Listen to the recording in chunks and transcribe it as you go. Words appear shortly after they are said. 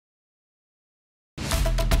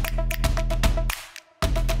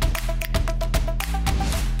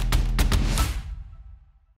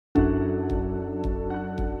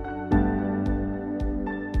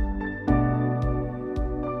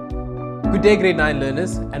Good day, grade 9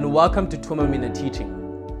 learners, and welcome to Thuma Mina Teaching.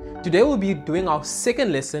 Today we'll be doing our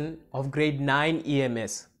second lesson of grade 9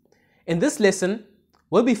 EMS. In this lesson,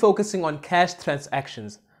 we'll be focusing on cash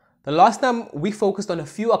transactions. The last time we focused on a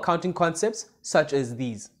few accounting concepts such as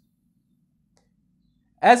these.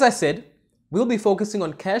 As I said, we'll be focusing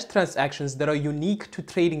on cash transactions that are unique to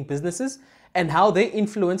trading businesses and how they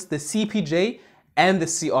influence the CPJ and the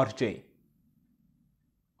CRJ.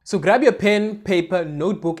 So grab your pen, paper,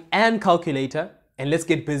 notebook, and calculator, and let's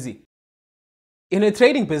get busy. In a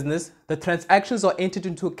trading business, the transactions are entered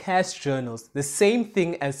into cash journals, the same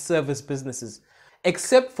thing as service businesses,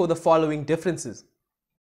 except for the following differences.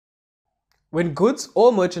 When goods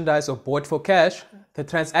or merchandise are bought for cash, the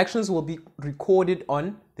transactions will be recorded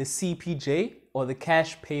on the CPJ or the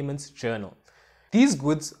cash payments journal. These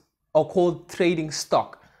goods are called trading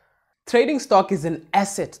stock. Trading stock is an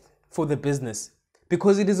asset for the business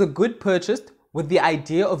because it is a good purchased with the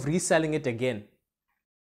idea of reselling it again.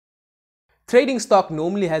 Trading stock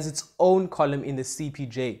normally has its own column in the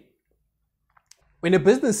CPJ. When a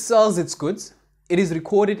business sells its goods, it is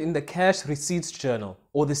recorded in the cash receipts journal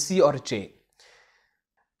or the CRJ.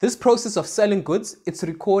 This process of selling goods, it's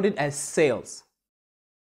recorded as sales.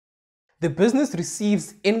 The business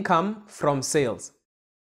receives income from sales.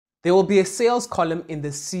 There will be a sales column in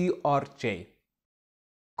the CRJ.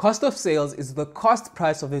 Cost of sales is the cost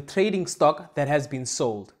price of the trading stock that has been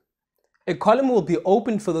sold. A column will be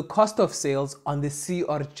opened for the cost of sales on the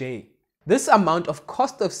CRJ. This amount of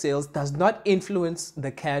cost of sales does not influence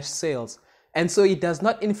the cash sales, and so it does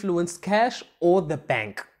not influence cash or the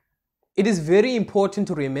bank. It is very important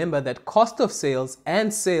to remember that cost of sales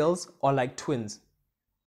and sales are like twins.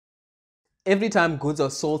 Every time goods are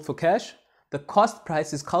sold for cash, the cost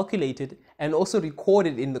price is calculated and also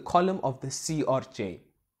recorded in the column of the CRJ.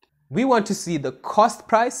 We want to see the cost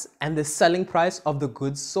price and the selling price of the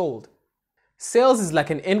goods sold. Sales is like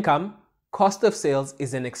an income, cost of sales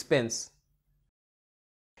is an expense.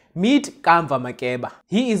 Meet Kamva Makeba.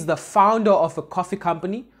 He is the founder of a coffee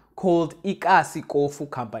company called Ikasi Kofu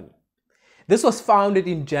Company. This was founded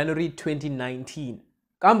in January 2019.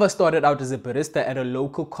 Kamva started out as a barista at a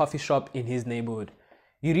local coffee shop in his neighborhood.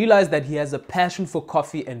 He realized that he has a passion for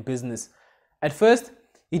coffee and business. At first,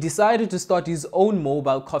 he decided to start his own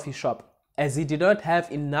mobile coffee shop as he did not have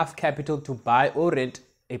enough capital to buy or rent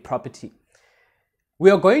a property. We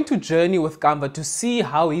are going to journey with Kamva to see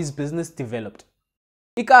how his business developed.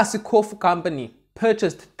 Ikasi Kofu Company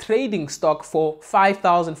purchased trading stock for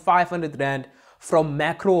 5,500 Rand from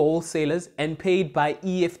macro wholesalers and paid by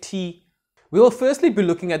EFT. We will firstly be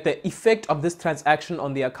looking at the effect of this transaction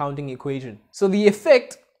on the accounting equation. So the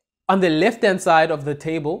effect on the left-hand side of the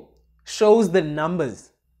table shows the numbers.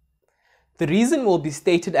 The reason will be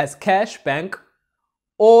stated as cash, bank,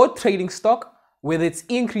 or trading stock, whether it's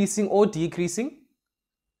increasing or decreasing,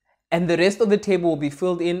 and the rest of the table will be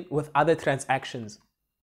filled in with other transactions.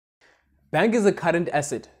 Bank is a current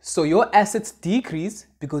asset, so your assets decrease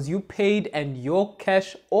because you paid and your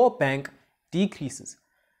cash or bank decreases.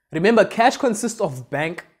 Remember, cash consists of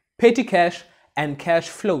bank, petty cash, and cash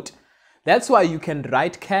float. That's why you can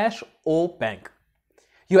write cash or bank.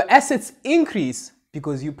 Your assets increase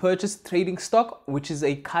because you purchased trading stock, which is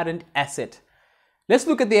a current asset. Let's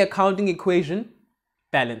look at the accounting equation,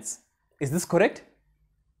 balance. Is this correct?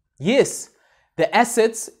 Yes. The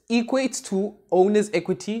assets equates to owner's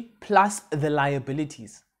equity plus the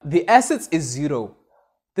liabilities. The assets is 0.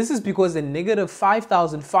 This is because a negative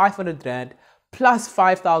 5,500 Rand plus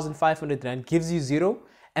 5,500 Rand gives you 0,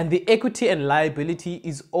 and the equity and liability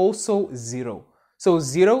is also 0. So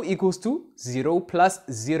 0 equals to 0 plus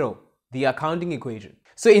 0, the accounting equation.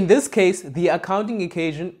 So in this case, the accounting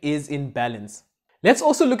equation is in balance. Let's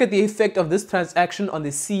also look at the effect of this transaction on the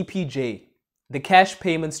CPJ, the cash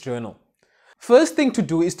payments journal. First thing to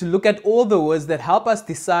do is to look at all the words that help us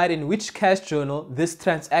decide in which cash journal this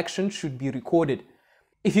transaction should be recorded.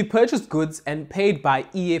 If you purchased goods and paid by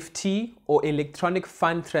EFT or electronic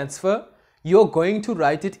fund transfer, you're going to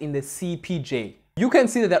write it in the CPJ. You can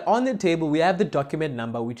see that on the table we have the document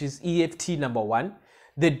number, which is EFT number 1,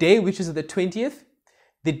 the day, which is the 20th,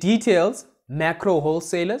 the details, macro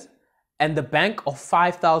wholesalers, and the bank of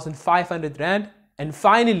 5,500 Rand, and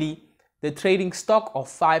finally, the trading stock of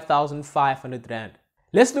 5,500 Rand.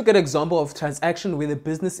 Let's look at an example of transaction where the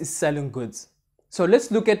business is selling goods. So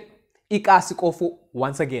let's look at Ikasi Kofu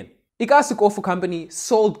once again. Ikasi Kofu Company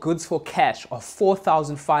sold goods for cash of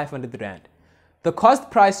 4,500 Rand. The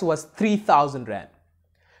cost price was 3,000 Rand.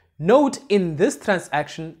 Note in this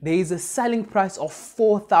transaction, there is a selling price of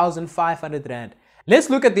 4,500 Rand.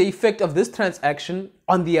 Let's look at the effect of this transaction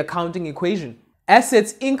on the accounting equation.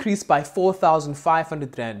 Assets increase by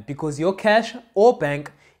 4,500 Rand because your cash or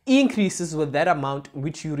bank increases with that amount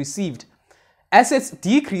which you received. Assets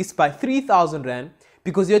decrease by 3,000 Rand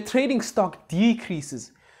because your trading stock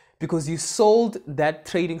decreases. Because you sold that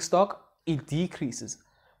trading stock, it decreases.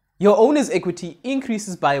 Your owner's equity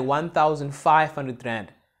increases by 1,500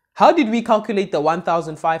 Rand. How did we calculate the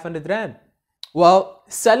 1,500 Rand? Well,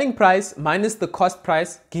 selling price minus the cost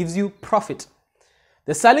price gives you profit.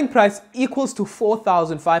 The selling price equals to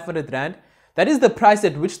 4,500 Rand. That is the price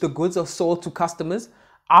at which the goods are sold to customers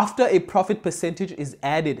after a profit percentage is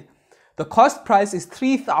added. The cost price is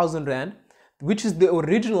 3,000 Rand, which is the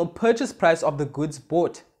original purchase price of the goods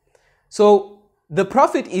bought. So the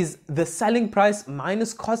profit is the selling price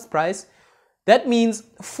minus cost price. That means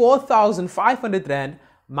 4,500 Rand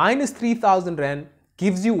minus 3,000 Rand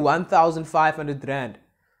gives you 1,500 Rand.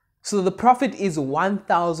 So the profit is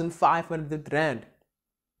 1,500 Rand.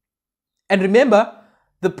 And remember,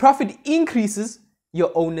 the profit increases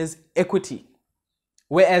your owner's equity,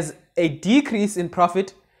 whereas a decrease in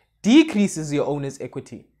profit decreases your owner's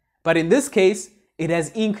equity. But in this case, it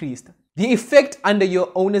has increased. The effect under your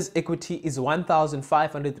owner's equity is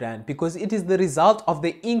 1,500 Rand because it is the result of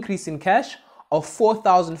the increase in cash of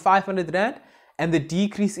 4,500 Rand and the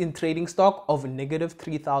decrease in trading stock of negative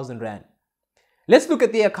 3,000 Rand. Let's look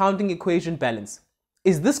at the accounting equation balance.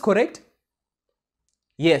 Is this correct?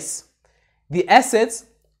 Yes. The assets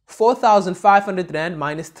 4,500 Rand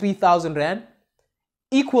minus 3,000 Rand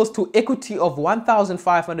equals to equity of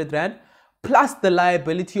 1,500 Rand plus the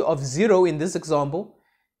liability of 0 in this example.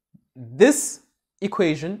 This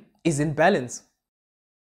equation is in balance.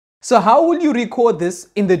 So how will you record this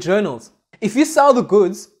in the journals? If you sell the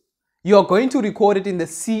goods, you are going to record it in the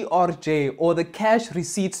CRJ or the cash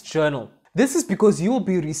receipts journal. This is because you will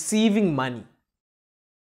be receiving money.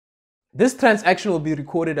 This transaction will be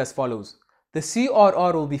recorded as follows. The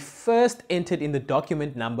CRR will be first entered in the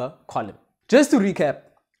document number column. Just to recap,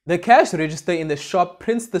 the cash register in the shop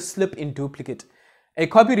prints the slip in duplicate. A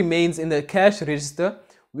copy remains in the cash register,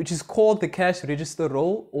 which is called the cash register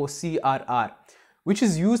roll or CRR, which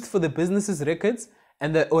is used for the business's records,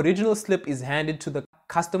 and the original slip is handed to the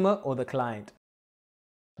customer or the client.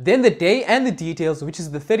 Then the day and the details, which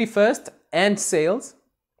is the 31st and sales.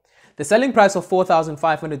 The selling price of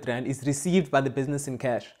 4,500 Rand is received by the business in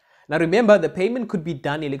cash. Now remember, the payment could be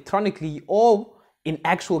done electronically or in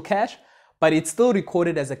actual cash, but it's still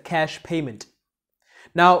recorded as a cash payment.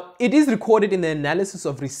 Now, it is recorded in the analysis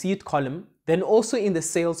of receipt column, then also in the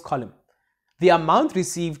sales column. The amount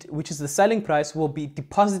received, which is the selling price, will be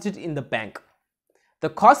deposited in the bank. The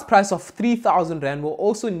cost price of 3,000 Rand will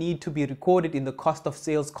also need to be recorded in the cost of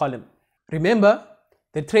sales column. Remember,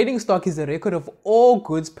 the trading stock is a record of all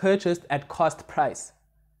goods purchased at cost price.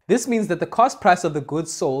 This means that the cost price of the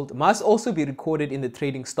goods sold must also be recorded in the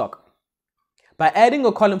trading stock. By adding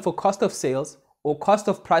a column for cost of sales or cost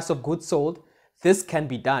of price of goods sold, this can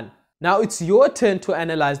be done. Now it's your turn to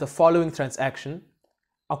analyze the following transaction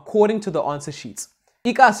according to the answer sheets.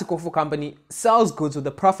 Ikasi Kofu Company sells goods with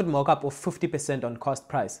a profit markup of 50% on cost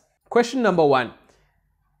price. Question number 1.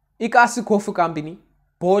 Ikasi Kofu Company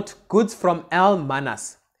bought goods from Al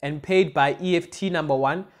Manas and paid by EFT number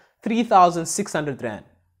 1 3,600 Rand.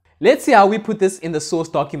 Let's see how we put this in the source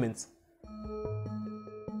documents.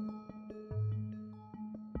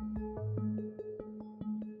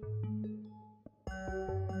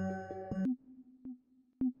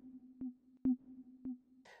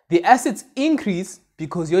 The assets increase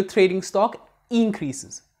because your trading stock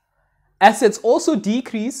increases. Assets also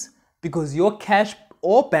decrease because your cash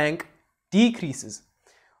or bank decreases.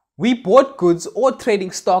 We bought goods or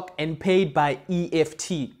trading stock and paid by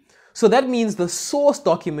EFT. So that means the source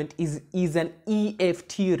document is an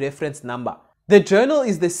EFT reference number. The journal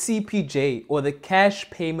is the CPJ or the Cash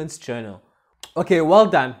Payments Journal. Okay, well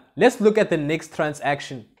done. Let's look at the next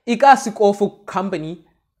transaction. Ikasi Kofu Company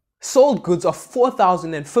sold goods of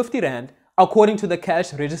 4,050 Rand according to the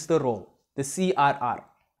cash register roll, the CRR.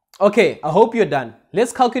 Okay, I hope you're done.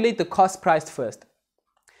 Let's calculate the cost price first.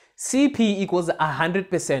 CP equals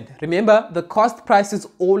 100%. Remember, the cost price is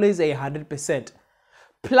always 100%.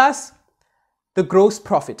 Plus the gross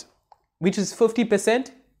profit, which is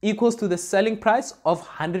 50%, equals to the selling price of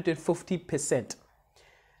 150%.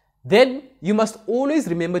 Then you must always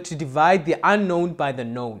remember to divide the unknown by the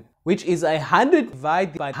known, which is 100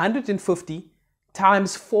 divided by 150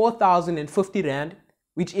 times 4,050 Rand,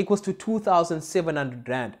 which equals to 2,700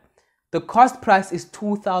 Rand. The cost price is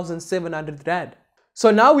 2,700 Rand.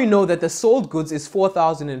 So now we know that the sold goods is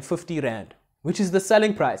 4,050 Rand, which is the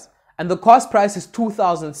selling price, and the cost price is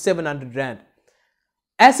 2,700 Rand.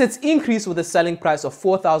 Assets increase with a selling price of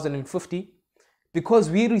 4,050 because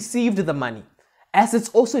we received the money. Assets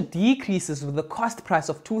also decreases with the cost price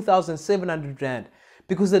of 2,700 Rand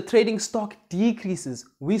because the trading stock decreases.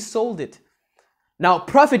 We sold it. Now,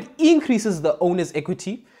 profit increases the owner's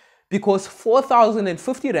equity because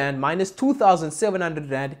 4,050 Rand minus 2,700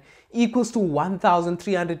 Rand equals to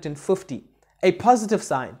 1,350, a positive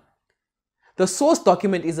sign. The source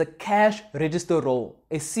document is a cash register roll,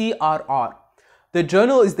 a CRR. The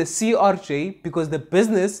journal is the CRJ because the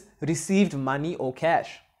business received money or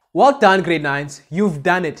cash. Well done, grade 9s. You've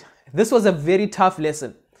done it. This was a very tough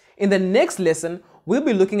lesson. In the next lesson, we'll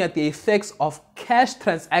be looking at the effects of cash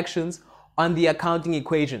transactions on the accounting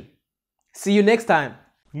equation. See you next time.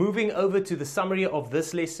 Moving over to the summary of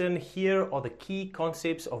this lesson, here are the key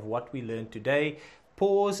concepts of what we learned today.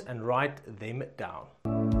 Pause and write them down.